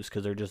you lose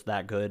because they're just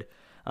that good.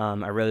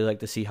 I really like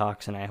the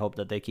Seahawks, and I hope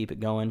that they keep it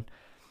going.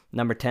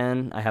 Number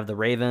 10, I have the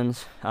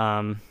Ravens.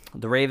 The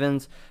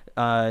Ravens,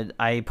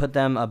 I put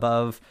them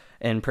above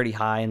and pretty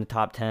high in the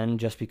top 10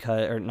 just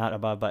because, or not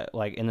above, but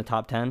like in the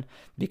top 10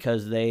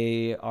 because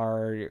they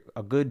are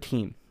a good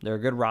team. They're a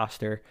good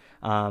roster.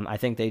 I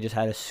think they just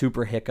had a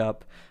super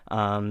hiccup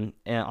on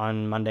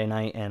Monday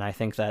night, and I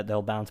think that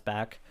they'll bounce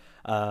back.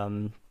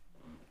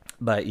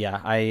 But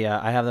yeah,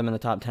 I have them in the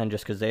top 10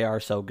 just because they are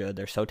so good.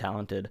 They're so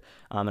talented,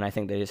 and I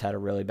think they just had a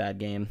really bad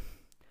game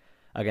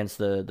against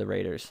the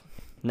Raiders.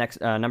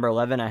 Next, number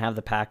 11, I have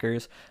the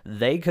Packers.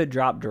 They could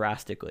drop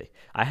drastically.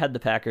 I had the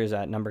Packers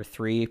at number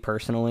 3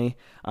 personally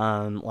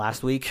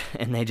last week,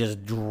 and they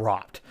just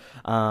dropped.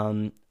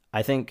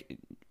 I think,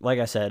 like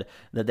I said,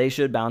 that they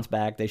should bounce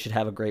back. They should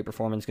have a great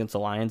performance against the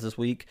Lions this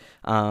week,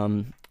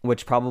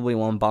 which probably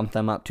won't bump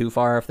them up too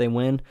far if they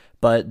win,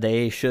 but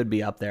they should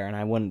be up there, and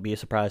I wouldn't be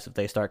surprised if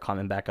they start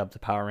climbing back up the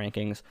power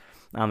rankings,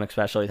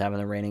 especially with having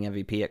the reigning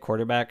MVP at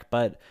quarterback.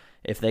 But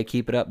if they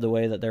keep it up the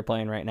way that they're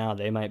playing right now,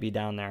 they might be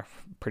down there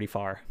pretty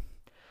far.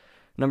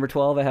 Number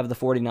 12, I have the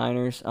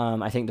 49ers.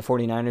 I think the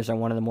 49ers are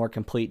one of the more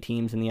complete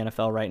teams in the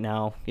NFL right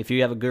now. If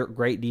you have a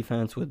great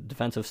defense with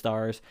defensive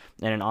stars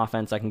and an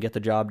offense that can get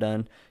the job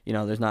done,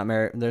 there's not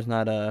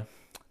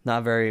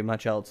very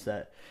much else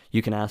that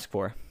you can ask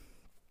for.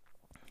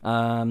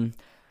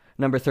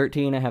 Number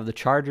 13, I have the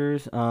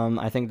Chargers.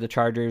 I think the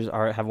Chargers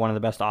have one of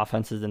the best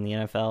offenses in the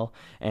NFL,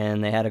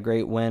 and they had a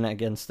great win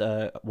against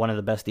one of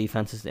the best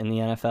defenses in the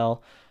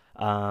NFL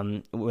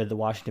with the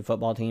Washington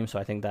football team, so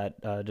I think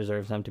that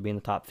deserves them to be in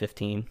the top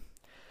 15.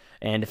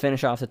 And to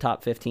finish off the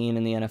top 15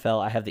 in the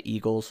NFL, I have the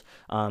Eagles.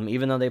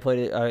 Even though they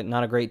played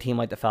not a great team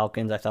like the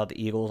Falcons, I thought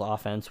the Eagles'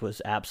 offense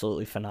was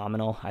absolutely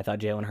phenomenal. I thought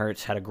Jalen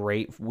Hurts had a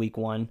great week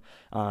 1,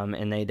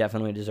 and they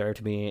definitely deserve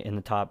to be in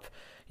the top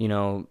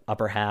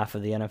upper half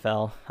of the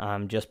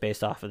NFL, just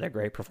based off of their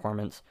great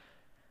performance.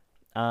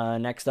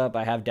 Next up,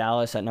 I have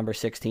Dallas at number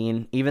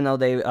 16. Even though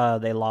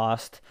they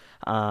lost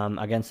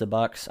against the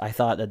Bucks, I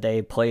thought that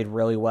they played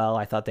really well.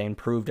 I thought they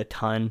improved a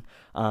ton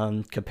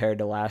compared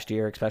to last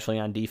year, especially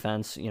on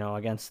defense.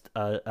 Against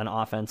an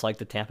offense like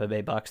the Tampa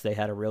Bay Bucks, they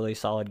had a really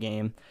solid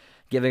game.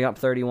 Giving up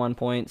 31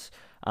 points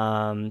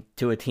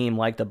to a team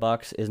like the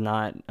Bucks is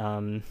not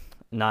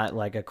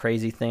like a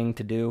crazy thing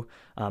to do.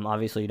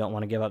 Obviously, you don't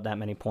want to give up that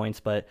many points,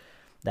 but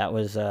that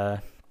was.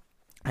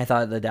 I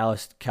thought the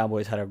Dallas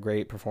Cowboys had a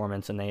great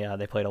performance, and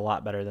they played a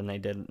lot better than they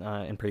did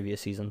in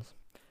previous seasons.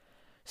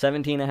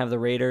 17, I have the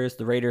Raiders.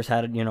 The Raiders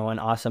had an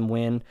awesome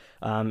win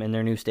in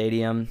their new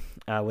stadium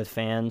with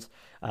fans.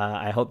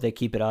 I hope they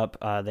keep it up.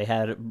 They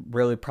had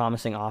really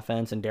promising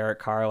offense, and Derek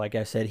Carr, like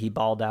I said, he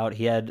balled out.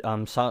 He had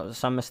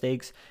some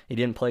mistakes. He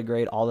didn't play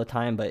great all the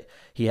time, but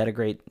he had a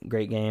great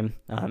game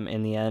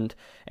in the end.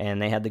 And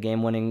they had the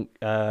game winning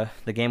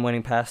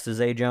pass to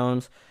Zay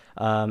Jones.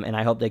 And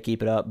I hope they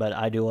keep it up, but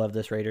I do love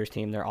this Raiders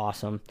team. They're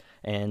awesome,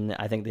 and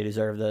I think they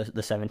deserve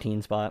the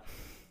 17 spot.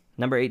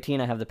 Number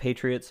 18, I have the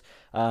Patriots.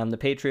 The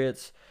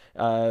Patriots,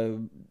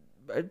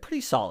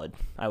 pretty solid,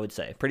 I would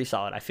say. Pretty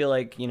solid. I feel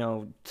like,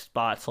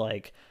 spots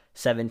like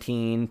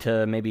 17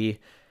 to maybe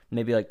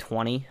like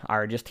 20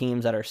 are just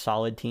teams that are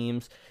solid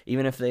teams.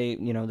 Even if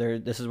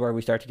this is where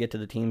we start to get to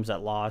the teams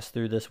that lost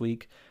through this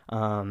week.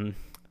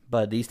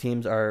 But these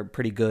teams are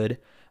pretty good.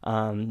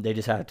 They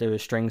just have to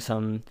string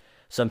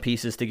some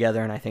pieces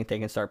together, and I think they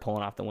can start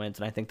pulling off the wins,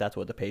 and I think that's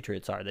what the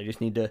Patriots are. They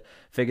just need to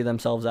figure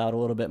themselves out a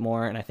little bit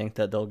more, and I think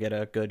that they'll get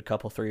a good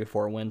couple, 3 or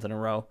 4 wins in a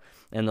row,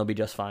 and they'll be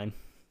just fine.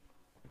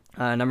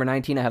 Number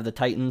 19, I have the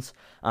Titans.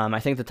 I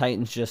think the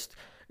Titans just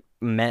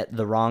met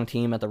the wrong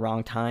team at the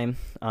wrong time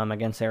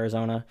against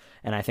Arizona,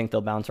 and I think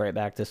they'll bounce right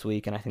back this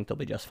week, and I think they'll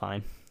be just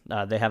fine.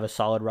 They have a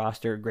solid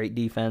roster, great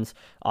defense.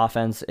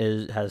 Offense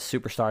has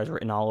superstars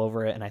written all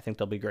over it, and I think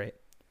they'll be great.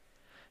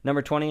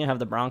 Number 20, I have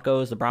the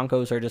Broncos. The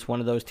Broncos are just one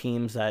of those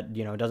teams that,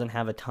 doesn't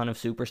have a ton of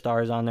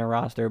superstars on their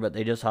roster, but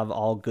they just have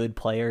all good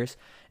players,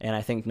 and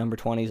I think number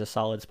 20 is a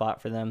solid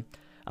spot for them.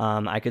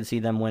 I could see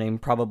them winning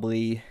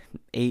probably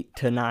 8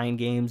 to 9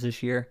 games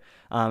this year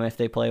if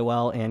they play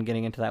well and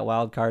getting into that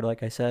wild card,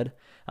 like I said.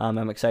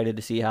 I'm excited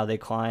to see how they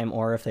climb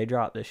or if they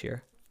drop this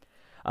year.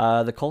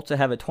 The Colts I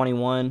have at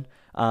 21.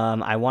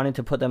 I wanted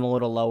to put them a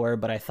little lower,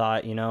 but I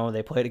thought,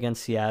 they played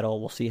against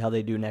Seattle. We'll see how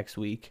they do next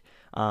week.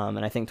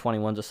 And I think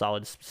 21 is a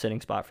solid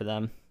sitting spot for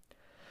them.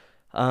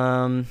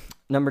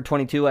 Number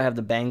 22, I have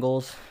the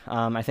Bengals.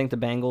 I think the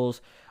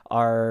Bengals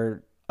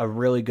are a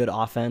really good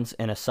offense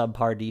and a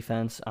subpar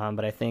defense.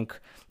 But I think,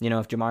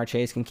 if Jamar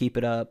Chase can keep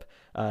it up,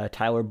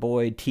 Tyler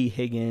Boyd, T.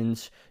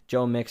 Higgins,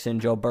 Joe Mixon,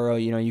 Joe Burrow,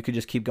 you could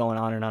just keep going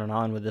on and on and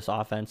on with this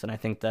offense. And I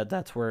think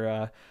that's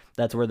where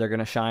they're going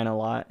to shine a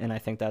lot. And I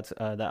think that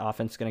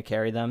offense is going to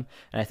carry them.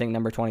 And I think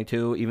number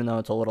 22, even though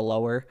it's a little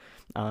lower,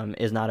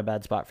 is not a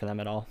bad spot for them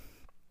at all.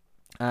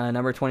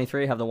 Number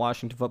 23, I have the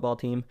Washington football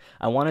team.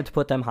 I wanted to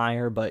put them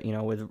higher, but,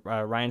 with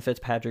Ryan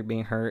Fitzpatrick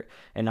being hurt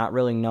and not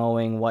really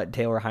knowing what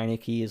Taylor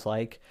Heineke is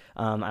like,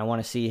 I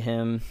want to see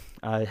him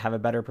have a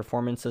better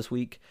performance this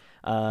week,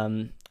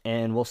 and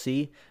we'll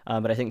see.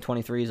 But I think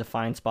 23 is a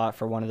fine spot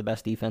for one of the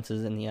best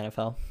defenses in the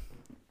NFL.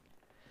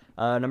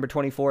 Number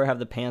 24, I have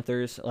the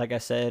Panthers. Like I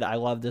said, I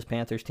love this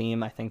Panthers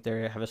team. I think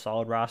they have a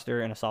solid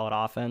roster and a solid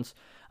offense.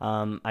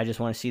 I just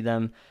want to see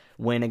them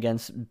win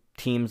against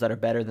teams that are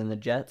better than the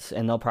Jets,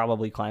 and they'll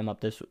probably climb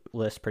up this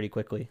list pretty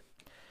quickly.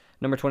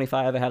 Number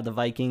 25, I have the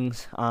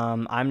Vikings.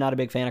 I'm not a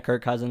big fan of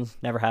Kirk Cousins,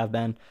 never have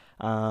been,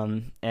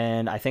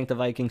 and I think the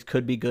Vikings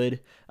could be good,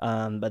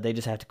 but they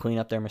just have to clean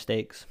up their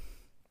mistakes.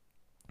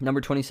 Number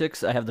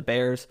 26, I have the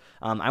Bears.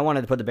 I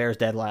wanted to put the Bears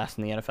dead last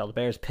in the NFL. The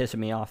Bears pissing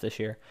me off this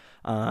year,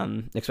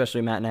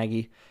 especially Matt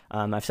Nagy.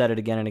 I've said it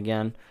again and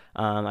again.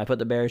 I put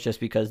the Bears just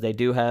because they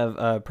do have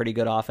a pretty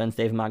good offense.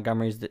 David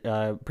Montgomery's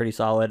pretty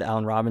solid.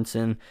 Allen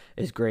Robinson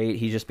is great.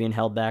 He's just being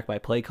held back by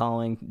play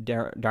calling.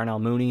 Darnell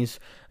Mooney's,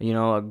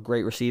 a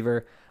great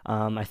receiver.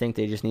 I think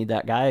they just need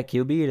that guy at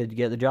QB to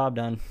get the job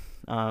done.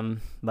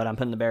 But I'm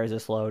putting the Bears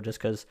this low just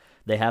because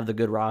they have the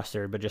good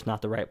roster, but just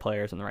not the right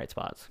players in the right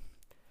spots.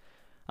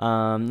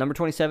 Number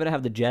 27, I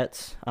have the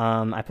Jets.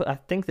 I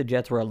think the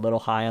Jets were a little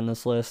high on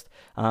this list,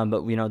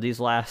 but these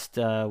last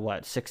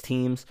 6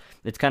 teams,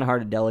 it's kind of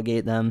hard to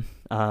delegate them.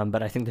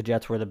 But I think the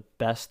Jets were the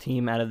best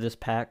team out of this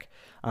pack,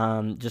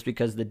 just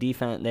because the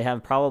defense, they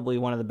have probably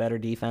one of the better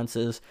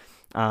defenses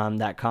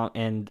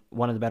and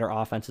one of the better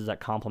offenses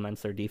that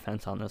complements their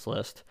defense on this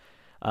list.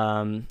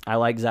 I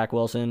like Zach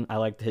Wilson. I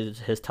liked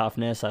his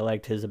toughness. I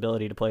liked his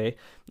ability to play,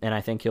 and I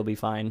think he'll be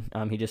fine.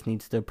 He just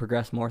needs to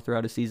progress more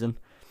throughout his season.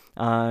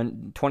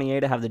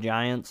 28, I have the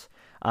Giants,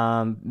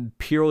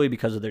 purely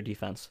because of their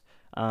defense.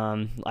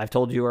 I've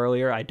told you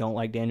earlier, I don't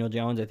like Daniel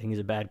Jones. I think he's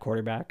a bad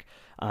quarterback.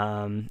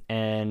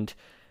 And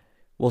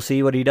we'll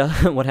see what he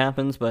does, what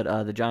happens.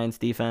 But the Giants'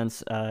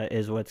 defense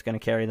is what's going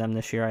to carry them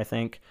this year, I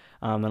think,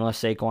 unless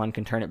Saquon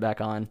can turn it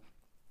back on.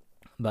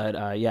 But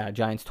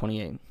Giants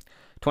 28.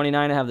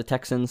 29, I have the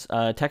Texans.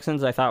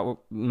 Texans, I thought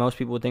most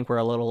people would think were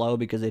a little low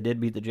because they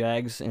did beat the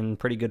Jags in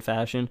pretty good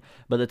fashion,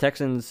 but the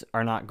Texans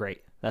are not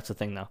great. That's the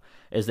thing, though,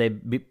 is they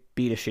beat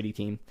a shitty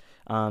team.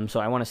 So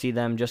I want to see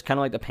them, just kind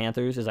of like the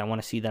Panthers, is I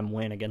want to see them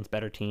win against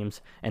better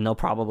teams, and they'll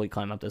probably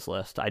climb up this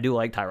list. I do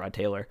like Tyrod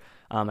Taylor.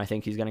 I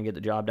think he's going to get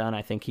the job done.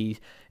 I think he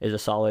is a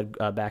solid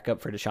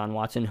backup for Deshaun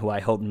Watson, who I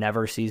hope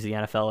never sees the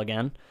NFL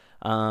again.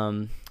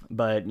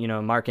 But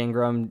Mark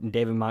Ingram,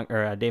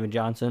 David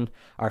Johnson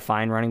are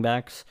fine running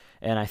backs,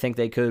 and I think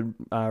they could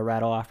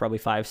rattle off probably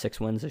 5-6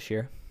 wins this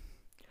year.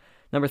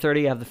 Number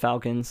 30, I have the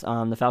Falcons.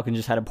 The Falcons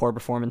just had a poor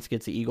performance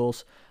against the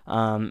Eagles,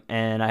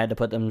 and I had to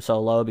put them so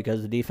low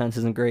because the defense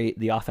isn't great.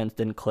 The offense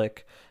didn't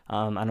click.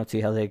 I don't see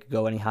how they could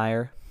go any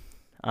higher.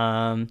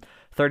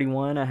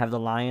 31, I have the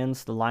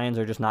Lions. The Lions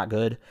are just not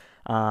good.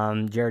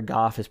 Jared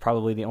Goff is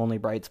probably the only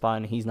bright spot,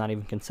 and he's not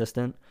even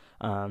consistent.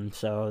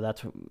 So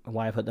that's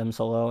why I put them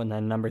so low. And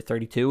then number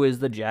 32 is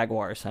the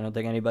Jaguars. I don't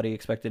think anybody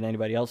expected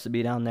anybody else to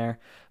be down there.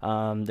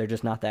 They're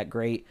just not that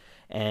great,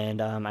 and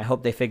I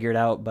hope they figure it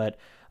out, but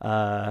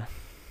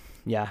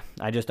yeah,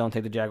 I just don't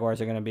think the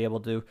Jaguars are going to be able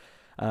to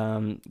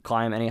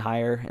climb any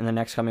higher in the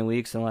next coming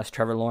weeks unless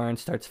Trevor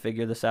Lawrence starts to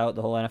figure this out,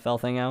 the whole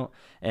NFL thing out.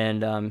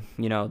 And,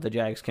 the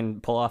Jags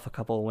can pull off a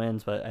couple of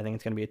wins, but I think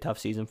it's going to be a tough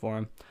season for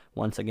them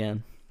once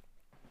again.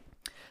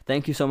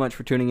 Thank you so much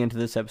for tuning into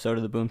this episode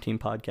of the Boom Team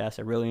Podcast.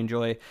 I really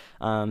enjoy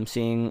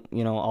seeing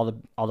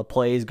all the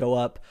plays go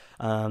up.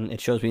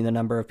 It shows me the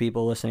number of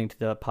people listening to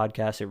the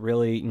podcast. It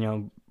really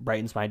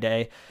brightens my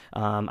day.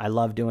 I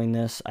love doing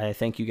this. I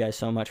thank you guys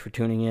so much for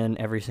tuning in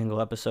every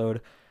single episode.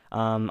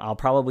 I'll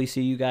probably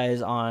see you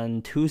guys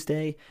on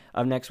Tuesday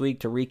of next week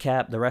to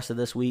recap the rest of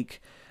this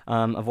week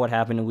of what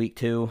happened in week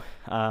 2.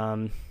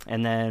 And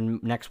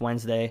then next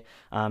Wednesday,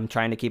 I'm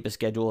trying to keep a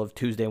schedule of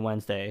Tuesday,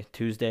 Wednesday.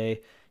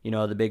 Tuesday,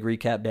 the big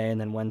recap day,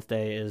 and then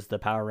Wednesday is the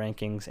power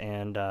rankings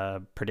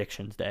and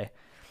predictions day.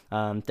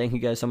 Thank you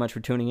guys so much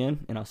for tuning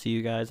in, and I'll see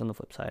you guys on the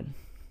flip side.